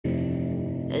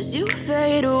as you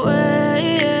fade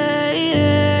away.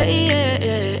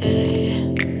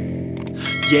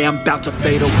 Yeah, I'm about to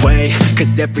fade away,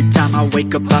 cause every time I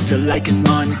wake up I feel like it's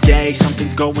Monday.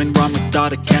 Something's going wrong with all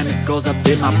the chemicals up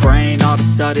in my brain. All of a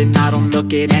sudden I don't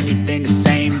look at anything the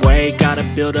same way. Got a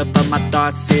buildup of my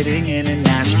thoughts sitting in an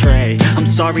ashtray. I'm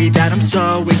sorry that I'm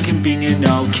so inconvenient,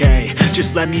 okay.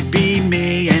 Just let me be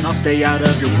me and I'll stay out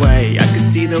of your way. I can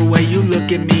see the way you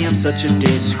look at me, I'm such a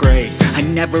disgrace. I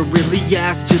never really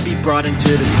asked to be brought into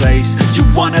this place. You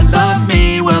wanna love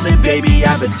me? Well then baby,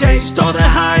 have a taste. All the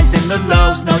highs and the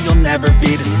lows, no, you'll never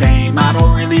be the same. I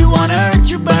don't really wanna hurt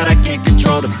you, but I can't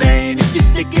control the pain. If you're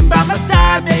sticking by my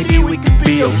side, maybe we could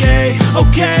be okay.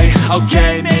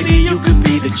 Okay, maybe you could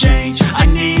be the change I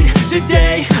need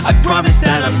today. I promise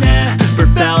that I've never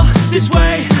felt this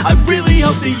way. I really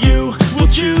hope that you will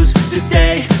choose to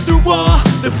stay through all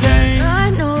the pain.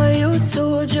 I know you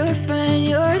told your friend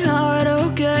you're not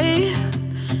okay,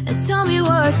 and tell me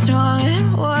what's wrong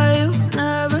and why you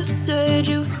never said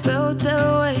you felt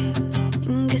that way.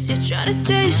 Guess you're trying to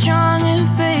stay strong and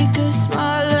fake a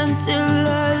smile until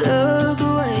I look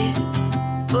away.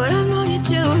 But I've known you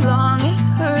too long, it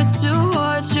hurts to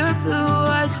watch your blue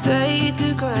eyes fade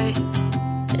to gray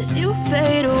as you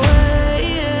fade away.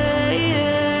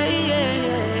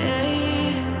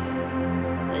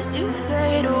 As you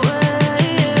fade away.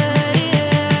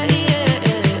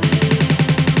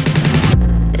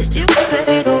 As you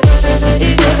fade away.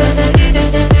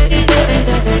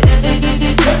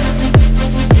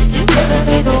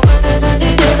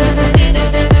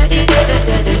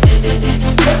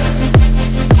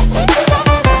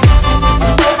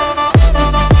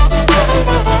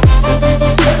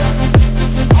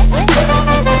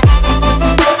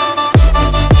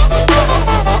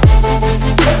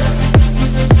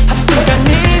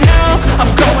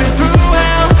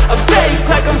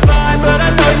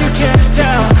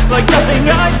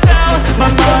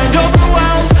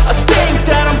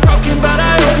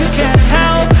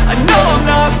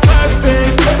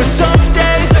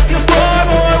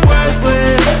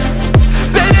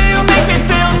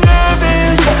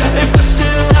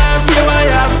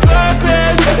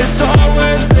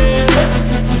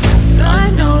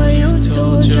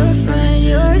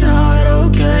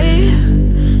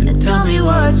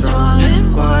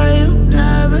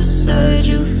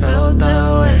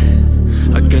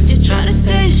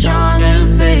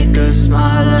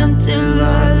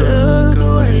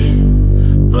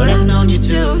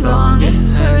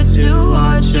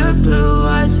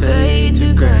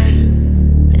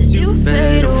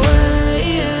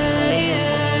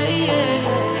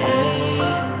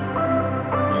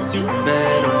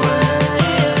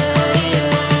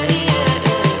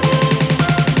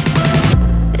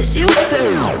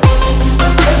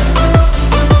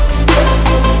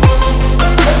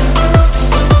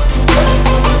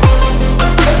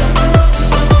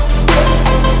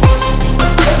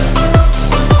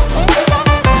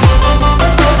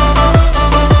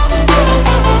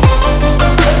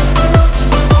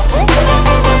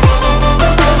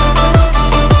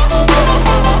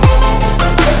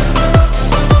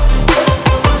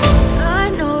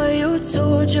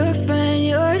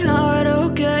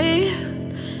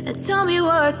 Tell me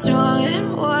what's wrong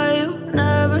and why you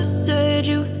never said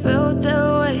you felt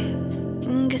that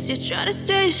way. Guess you're trying to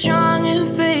stay strong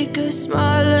and fake a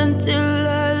smile until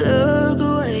I look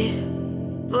away.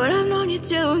 But I've known you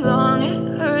too long,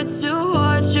 it hurts to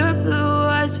watch your blue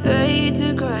eyes fade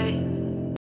to gray